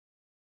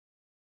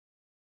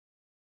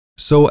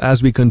So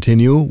as we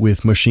continue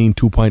with Machine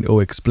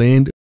 2.0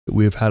 explained,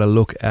 we've had a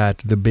look at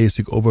the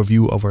basic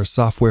overview of our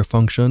software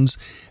functions,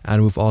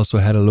 and we've also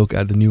had a look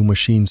at the new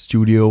Machine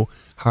Studio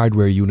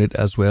hardware unit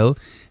as well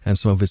and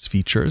some of its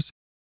features.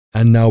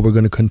 And now we're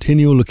going to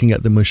continue looking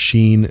at the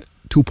Machine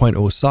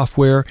 2.0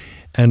 software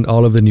and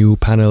all of the new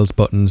panels,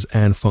 buttons,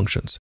 and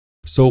functions.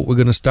 So we're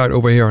going to start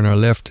over here on our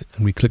left,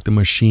 and we click the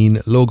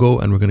Machine logo,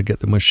 and we're going to get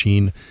the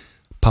Machine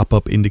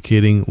pop-up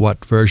indicating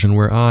what version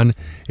we're on.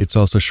 It's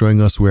also showing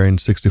us we're in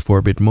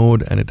 64-bit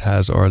mode, and it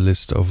has our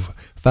list of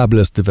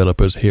fabulous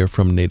developers here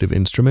from Native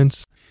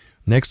Instruments.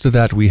 Next to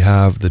that, we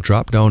have the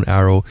drop-down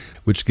arrow,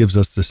 which gives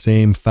us the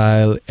same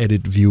file,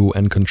 edit, view,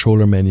 and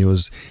controller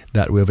menus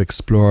that we have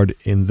explored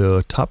in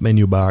the top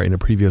menu bar in a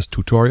previous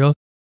tutorial.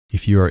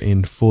 If you're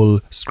in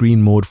full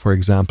screen mode, for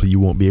example,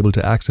 you won't be able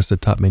to access the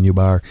top menu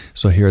bar,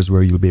 so here's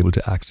where you'll be able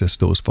to access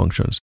those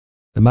functions.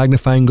 The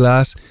magnifying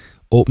glass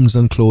opens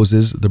and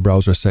closes the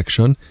browser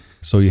section,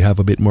 so you have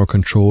a bit more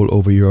control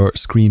over your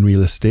screen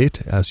real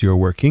estate as you're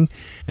working.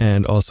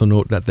 And also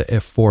note that the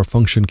F4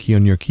 function key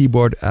on your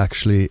keyboard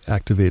actually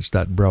activates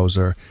that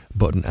browser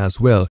button as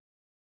well.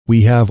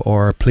 We have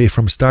our play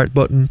from start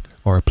button,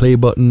 our play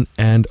button,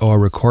 and our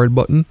record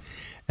button.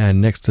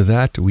 And next to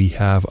that, we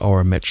have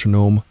our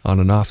metronome on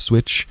and off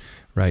switch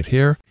right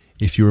here.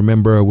 If you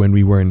remember, when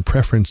we were in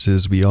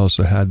preferences, we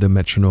also had the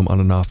metronome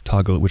on and off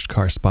toggle, which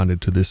corresponded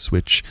to this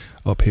switch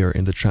up here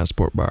in the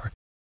transport bar.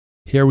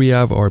 Here we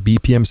have our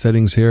BPM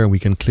settings here, and we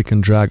can click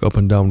and drag up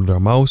and down with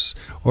our mouse,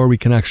 or we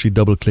can actually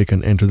double click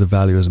and enter the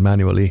values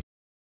manually.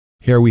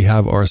 Here we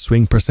have our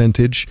swing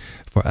percentage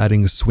for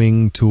adding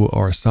swing to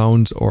our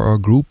sounds or our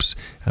groups,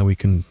 and we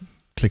can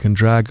click and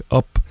drag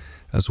up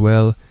as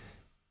well,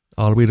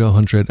 all the way to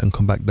 100, and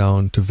come back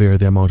down to vary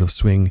the amount of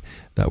swing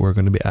that we're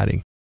going to be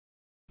adding.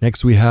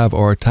 Next, we have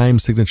our time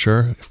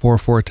signature,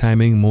 4/4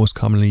 timing, most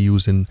commonly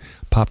used in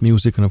pop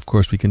music, and of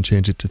course we can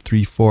change it to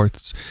 3/4.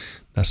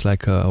 That's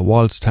like a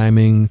waltz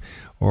timing,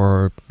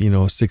 or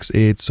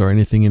 6/8 or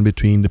anything in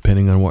between,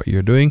 depending on what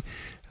you're doing.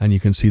 And you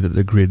can see that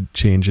the grid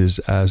changes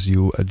as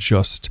you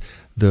adjust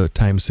the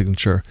time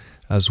signature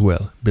as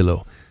well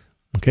below.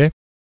 Okay.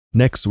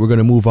 Next, we're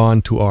going to move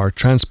on to our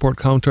transport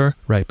counter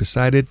right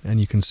beside it, and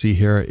you can see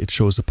here it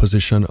shows the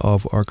position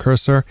of our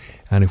cursor,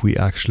 and if we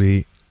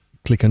actually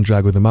click and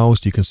drag with the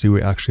mouse, you can see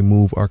we actually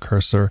move our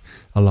cursor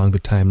along the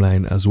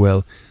timeline as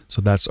well. So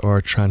that's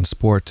our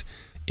transport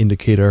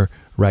indicator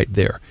right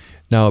there.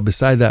 Now,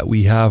 beside that,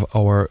 we have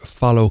our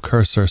follow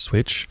cursor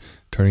switch.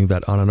 Turning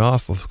that on and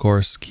off, of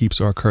course,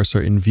 keeps our cursor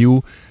in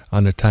view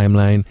on the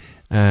timeline,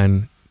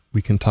 and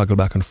we can toggle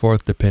back and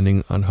forth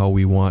depending on how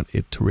we want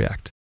it to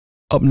react.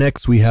 Up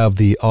next, we have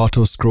the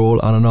auto scroll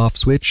on and off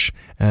switch,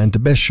 and to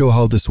best show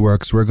how this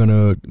works, we're going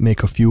to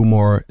make a few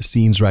more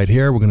scenes right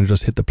here. We're going to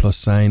just hit the plus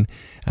sign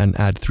and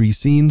add 3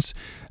 scenes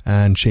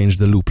and change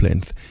the loop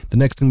length. The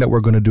next thing that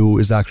we're going to do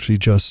is actually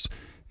just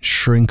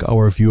shrink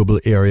our viewable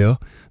area,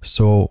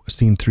 so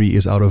scene 3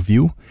 is out of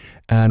view,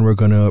 and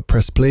we're going to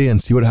press play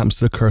and see what happens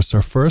to the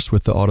cursor first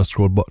with the auto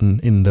scroll button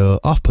in the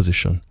off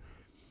position.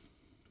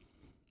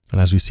 And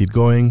as we see it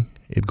going,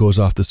 it goes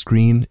off the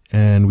screen,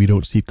 and we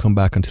don't see it come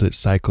back until it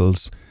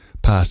cycles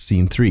past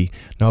scene 3.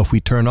 Now, if we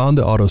turn on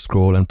the auto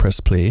scroll and press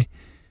play,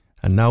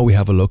 and now we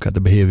have a look at the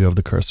behavior of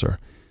the cursor.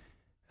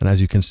 And as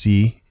you can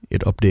see,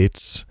 it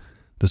updates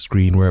the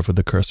screen wherever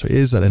the cursor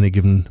is at any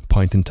given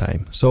point in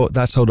time. So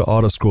that's how the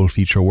auto scroll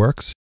feature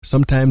works.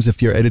 Sometimes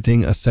if you're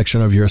editing a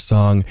section of your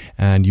song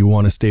and you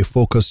want to stay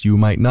focused, you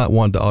might not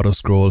want the auto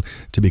scroll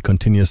to be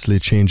continuously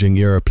changing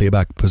your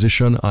playback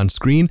position on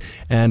screen.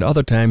 And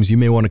other times you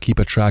may want to keep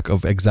a track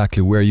of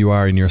exactly where you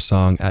are in your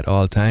song at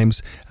all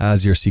times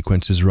as your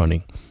sequence is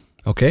running.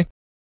 Okay.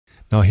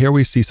 Now here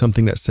we see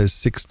something that says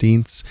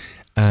 16ths,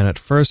 and at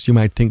first you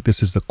might think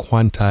this is the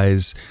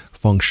quantize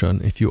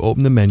function. If you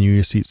open the menu,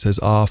 you see it says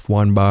off,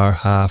 1 bar,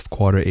 half,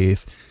 quarter,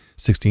 eighth,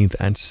 16th,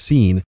 and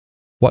scene.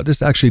 What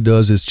this actually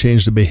does is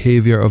change the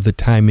behavior of the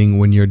timing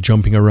when you're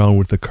jumping around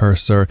with the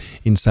cursor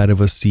inside of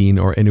a scene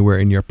or anywhere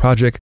in your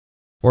project,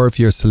 or if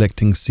you're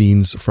selecting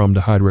scenes from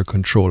the hardware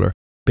controller.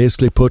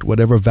 Basically put,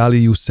 whatever value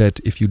you set,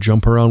 if you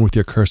jump around with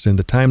your cursor in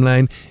the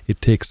timeline,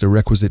 it takes the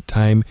requisite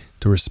time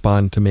to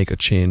respond to make a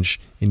change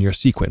in your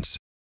sequence.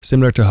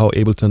 Similar to how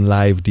Ableton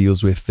Live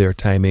deals with their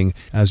timing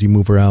as you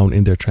move around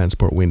in their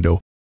transport window.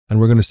 And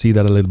we're going to see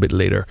that a little bit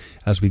later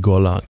as we go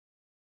along.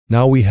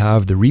 Now we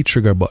have the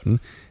retrigger button,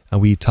 and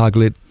we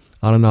toggle it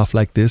on and off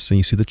like this, and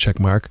you see the check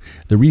mark.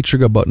 The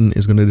retrigger button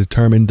is going to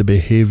determine the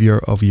behavior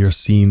of your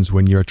scenes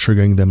when you're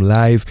triggering them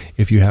live.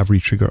 If you have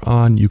retrigger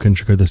on, you can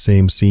trigger the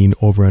same scene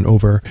over and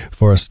over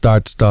for a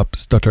start, stop,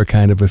 stutter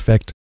kind of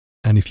effect.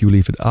 And if you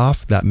leave it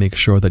off, that makes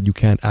sure that you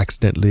can't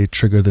accidentally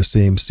trigger the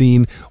same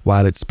scene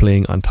while it's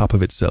playing on top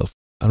of itself.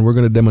 And we're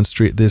going to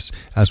demonstrate this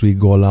as we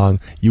go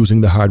along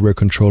using the hardware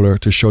controller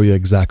to show you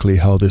exactly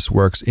how this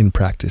works in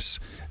practice.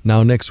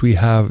 Now next we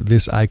have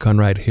this icon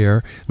right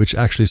here, which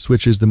actually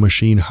switches the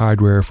machine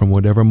hardware from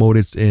whatever mode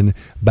it's in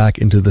back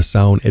into the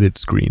sound edit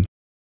screen.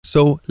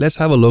 So let's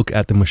have a look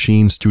at the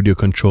Machine Studio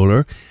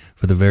controller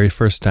for the very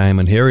first time,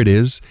 and here it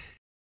is.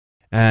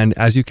 And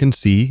as you can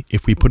see,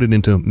 if we put it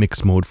into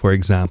mix mode, for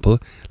example,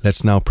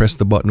 let's now press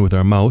the button with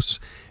our mouse,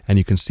 and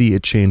you can see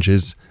it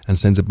changes and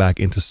sends it back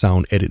into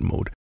sound edit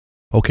mode.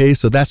 Okay,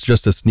 so that's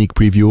just a sneak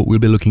preview. We'll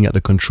be looking at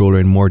the controller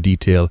in more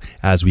detail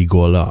as we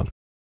go along.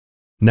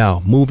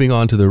 Now, moving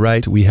on to the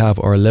right, we have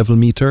our level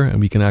meter, and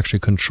we can actually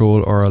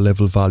control our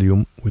level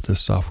volume with the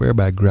software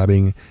by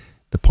grabbing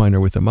the pointer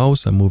with the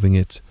mouse and moving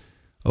it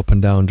up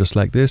and down just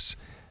like this.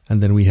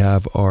 And then we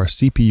have our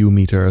CPU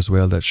meter as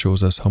well that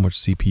shows us how much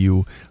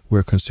CPU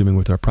we're consuming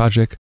with our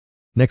project.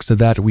 Next to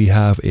that, we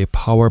have a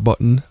power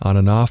button on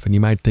and off, and you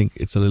might think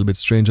it's a little bit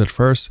strange at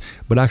first,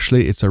 but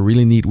actually it's a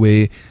really neat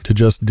way to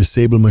just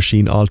disable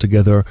Maschine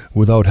altogether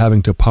without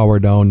having to power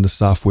down the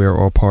software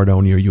or power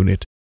down your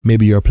unit.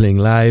 Maybe you're playing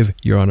live,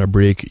 you're on a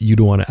break, you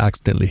don't want to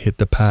accidentally hit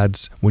the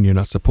pads when you're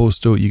not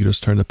supposed to. You can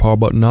just turn the power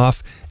button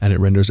off and it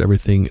renders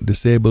everything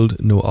disabled,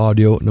 no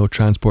audio, no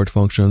transport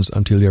functions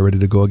until you're ready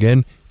to go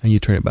again, and you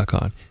turn it back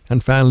on.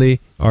 And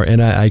finally, our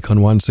NI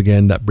icon once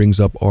again that brings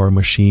up our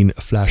Maschine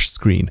flash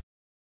screen.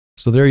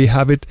 So there you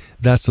have it.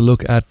 That's a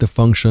look at the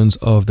functions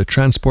of the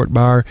transport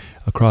bar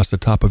across the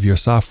top of your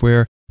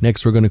software.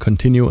 Next, we're going to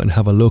continue and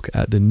have a look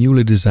at the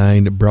newly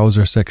designed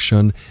browser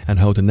section and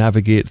how to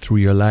navigate through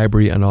your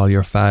library and all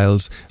your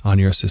files on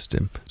your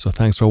system. So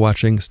thanks for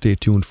watching. Stay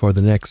tuned for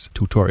the next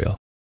tutorial.